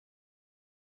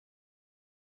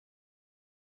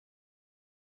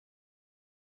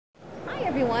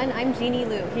everyone, I'm Jeannie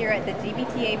Liu here at the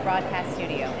GBTA broadcast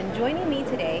studio, and joining me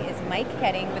today is Mike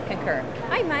Koetting with Concur.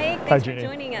 Hi Mike, thanks for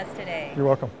joining us today. You're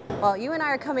welcome. Well, you and I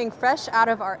are coming fresh out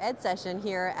of our Ed session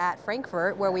here at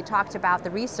Frankfurt, where we talked about the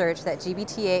research that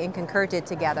GBTA and Concur did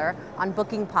together on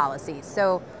booking policies.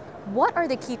 So what are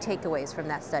the key takeaways from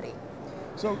that study?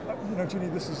 So, Jeannie,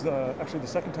 this is actually the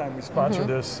second time we sponsor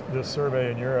this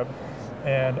survey in Europe.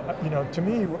 And, to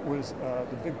me, what was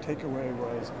the big takeaway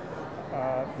was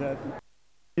that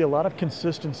a lot of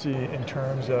consistency in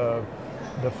terms of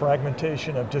the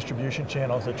fragmentation of distribution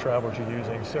channels that travelers are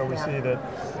using. So we see that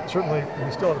certainly we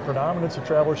still have a predominance of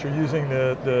travelers who are using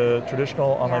the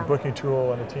traditional online booking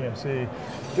tool and the TMC.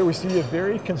 But we see a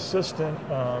very consistent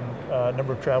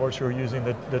number of travelers who are using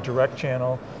the direct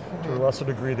channel, to a lesser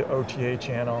degree the OTA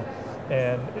channel.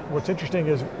 And what's interesting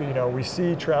is, we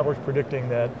see travelers predicting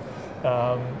that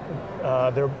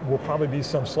there will probably be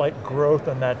some slight growth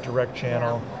in that direct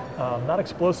channel. Not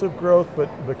explosive growth,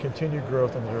 but continued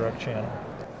growth in the direct channel.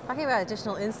 Talking about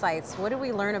additional insights, what did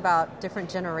we learn about different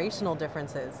generational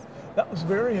differences? That was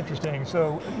very interesting.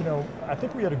 So, I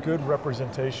think we had a good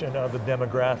representation of the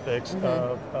demographics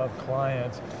of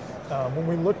clients. When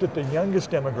we looked at the youngest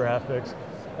demographics,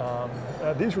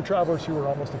 these were travelers who were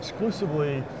almost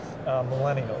exclusively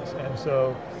millennials. And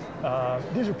so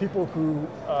these are people who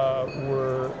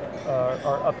are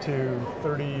up to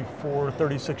 34,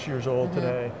 36 years old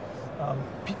today.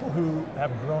 People who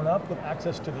have grown up with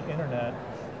access to the internet.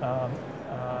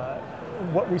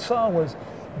 What we saw was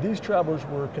these travelers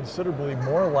were considerably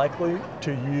more likely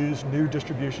to use new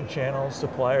distribution channels,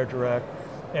 Supplier direct,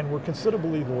 and were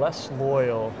considerably less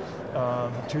loyal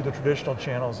to the traditional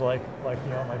channels like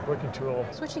the online booking tool.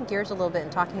 Switching gears a little bit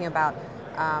and talking about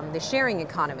the sharing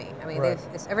economy. I mean,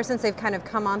 ever since they've kind of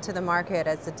come onto the market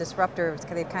as a disruptor,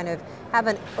 they kind of have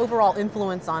an overall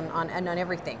influence on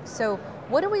everything. So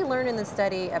what do we learn in the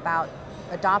study about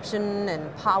adoption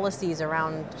and policies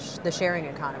around the sharing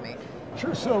economy?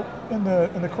 Sure. So in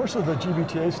the course of the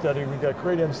GBTA study, we got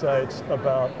great insights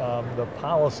about the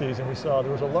policies, and we saw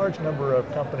there was a large number of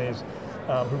companies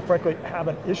who frankly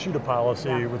haven't issued a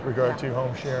policy with regard to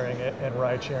home sharing and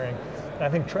ride sharing. And I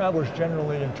think travelers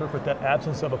generally interpret that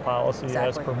absence of a policy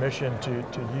as permission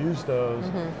to use those.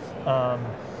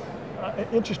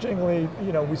 Interestingly,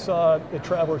 we saw the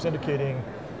travelers indicating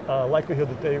likelihood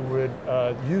that they would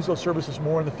use those services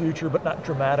more in the future, but not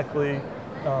dramatically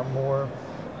more.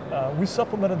 We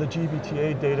supplemented the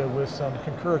GBTA data with some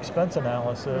Concur expense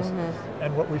analysis,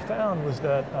 and what we found was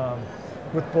that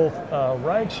with both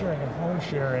ride sharing and home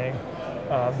sharing,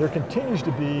 there continues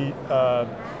to be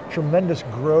tremendous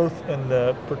growth in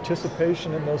the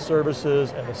participation in those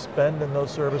services and the spend in those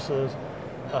services,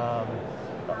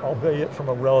 albeit from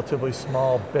a relatively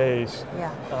small base.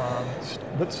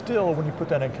 But still, when you put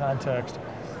that in context,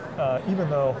 even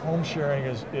though home sharing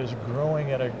is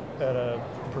growing at a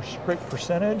great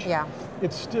percentage,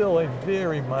 it's still a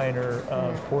very minor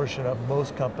portion of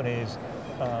most companies'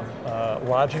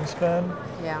 lodging spend.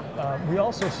 We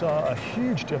also saw a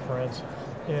huge difference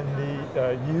in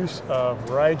the use of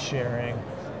ride sharing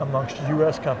amongst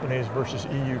US companies versus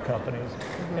EU companies.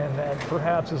 And that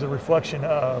perhaps is a reflection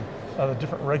of a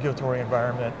different regulatory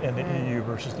environment in the EU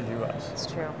versus the US. It's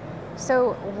true.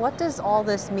 So what does all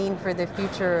this mean for the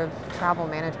future of travel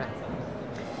management?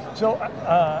 So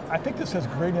I think this has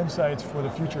great insights for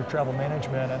the future of travel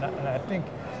management, and I think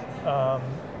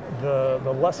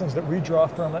the lessons that we draw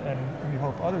from it, and we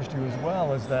hope others do as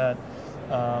well, is that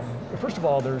first of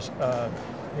all, there's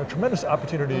tremendous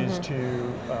opportunities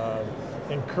to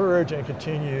encourage and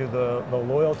continue the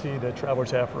loyalty that travelers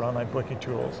have for online booking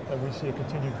tools. And we see a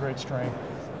continued great strength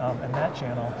in that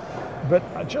channel.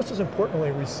 But just as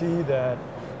importantly, we see that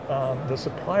the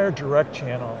Supplier direct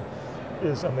channel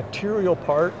is a material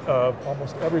part of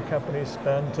almost every company's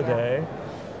spend today.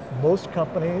 Most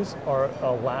companies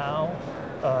allow,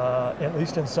 at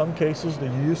least in some cases, the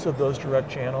use of those direct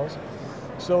channels.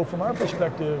 So from our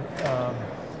perspective,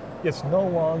 it's no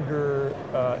longer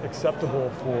acceptable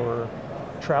for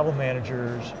travel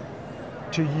managers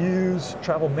to use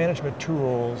travel management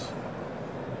tools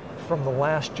from the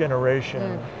last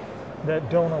generation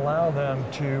that don't allow them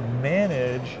to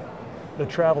manage the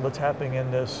travel that's happening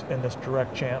in this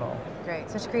direct channel. Great,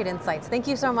 such great insights. Thank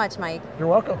you so much, Mike. You're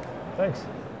welcome. Thanks.